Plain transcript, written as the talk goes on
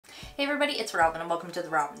Hey everybody, it's Robin and welcome to the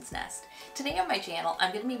Robin's Nest. Today on my channel,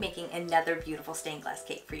 I'm going to be making another beautiful stained glass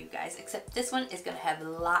cake for you guys, except this one is going to have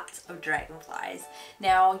lots of dragonflies.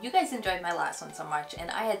 Now, you guys enjoyed my last one so much and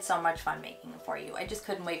I had so much fun making it for you. I just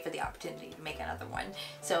couldn't wait for the opportunity to make another one.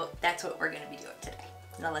 So that's what we're going to be doing today.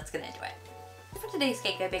 Now let's get into it. For today's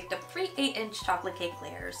cake, I baked up 3 8-inch chocolate cake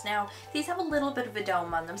layers. Now, these have a little bit of a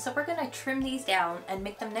dome on them, so we're going to trim these down and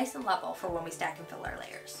make them nice and level for when we stack and fill our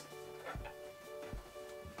layers.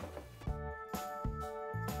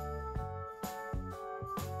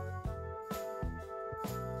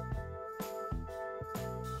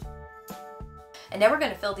 And now we're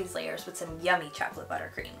going to fill these layers with some yummy chocolate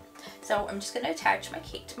buttercream. So I'm just going to attach my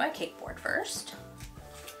cake to my cake board first.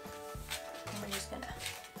 And we're just going to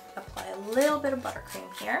apply a little bit of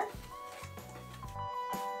buttercream here.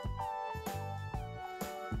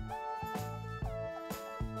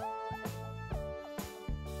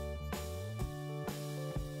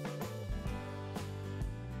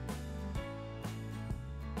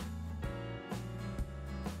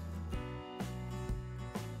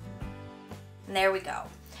 And there we go.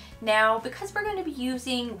 Now, because we're going to be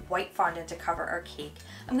using white fondant to cover our cake,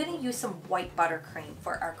 I'm going to use some white buttercream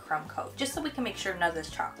for our crumb coat, just so we can make sure none of this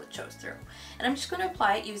chocolate shows through. And I'm just going to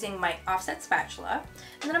apply it using my offset spatula,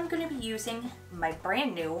 and then I'm going to be using my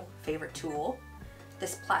brand new favorite tool,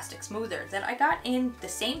 this plastic smoother that I got in the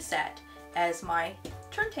same set as my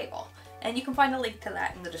turntable. And you can find a link to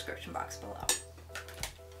that in the description box below.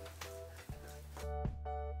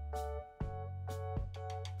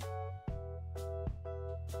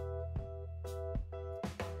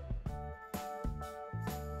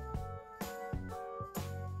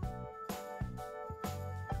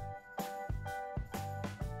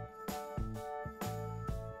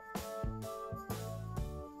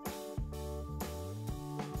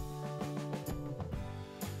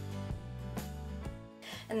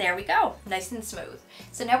 And there we go, nice and smooth.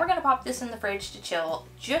 So now we're going to pop this in the fridge to chill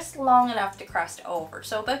just long enough to crust over,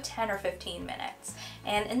 so about 10 or 15 minutes.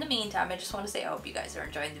 And in the meantime, I just want to say I hope you guys are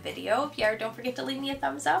enjoying the video. If you are, don't forget to leave me a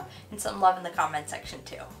thumbs up and some love in the comment section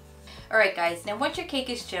too. Alright guys, now once your cake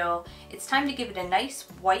is chill, it's time to give it a nice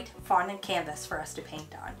white fondant canvas for us to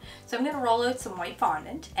paint on. So I'm going to roll out some white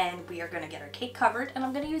fondant and we are going to get our cake covered, and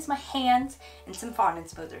I'm going to use my hands and some fondant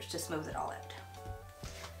smoothers to smooth it all out.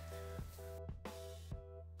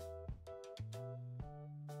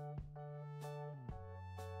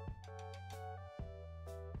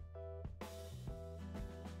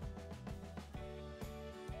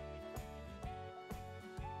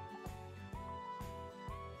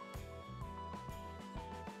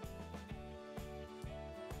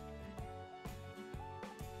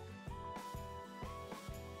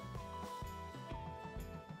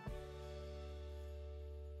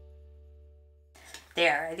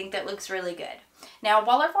 There, I think that looks really good. Now,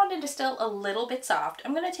 while our fondant is still a little bit soft,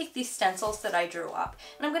 I'm going to take these stencils that I drew up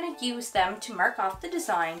and I'm going to use them to mark off the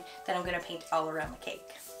design that I'm going to paint all around the cake.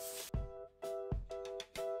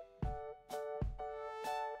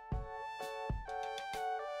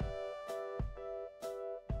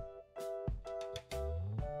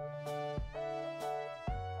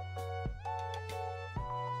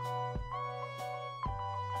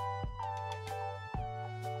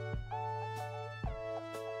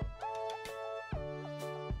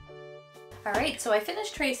 Alright, so I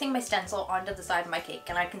finished tracing my stencil onto the side of my cake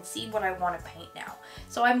and I can see what I want to paint now.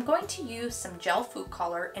 So I'm going to use some gel food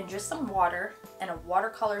color and just some water and a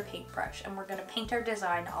watercolor paintbrush, and we're going to paint our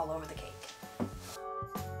design all over the cake.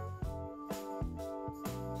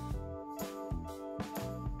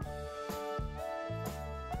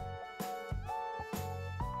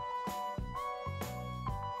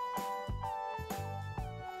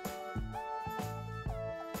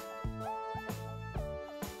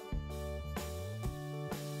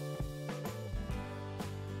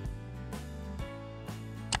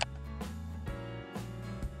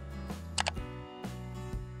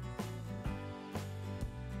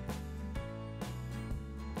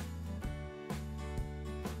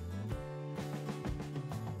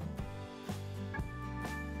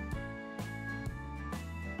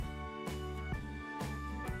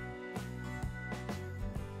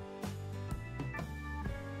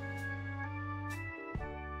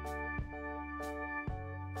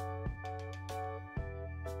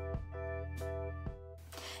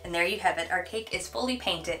 And there you have it. Our cake is fully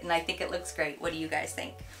painted and I think it looks great. What do you guys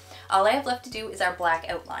think? All I have left to do is our black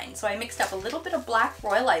outline. So I mixed up a little bit of black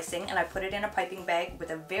royal icing and I put it in a piping bag with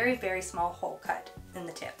a very, very small hole cut in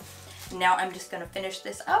the tip. Now I'm just going to finish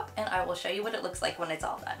this up and I will show you what it looks like when it's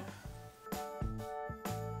all done.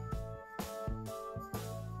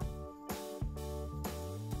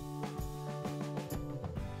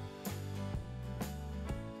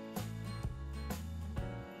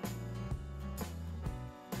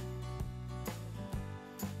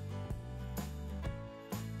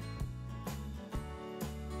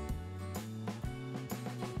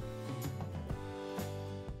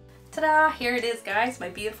 Ta-da! Here it is, guys, my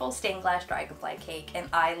beautiful stained glass dragonfly cake, and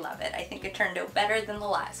I love it. I think it turned out better than the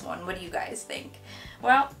last one. What do you guys think?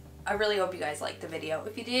 Well, I really hope you guys liked the video.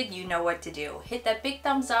 If you did, you know what to do. Hit that big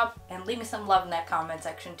thumbs up and leave me some love in that comment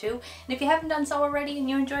section too. And if you haven't done so already and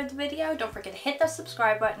you enjoyed the video, don't forget to hit the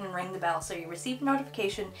subscribe button and ring the bell so you receive a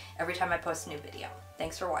notification every time I post a new video.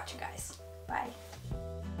 Thanks for watching, guys. Bye.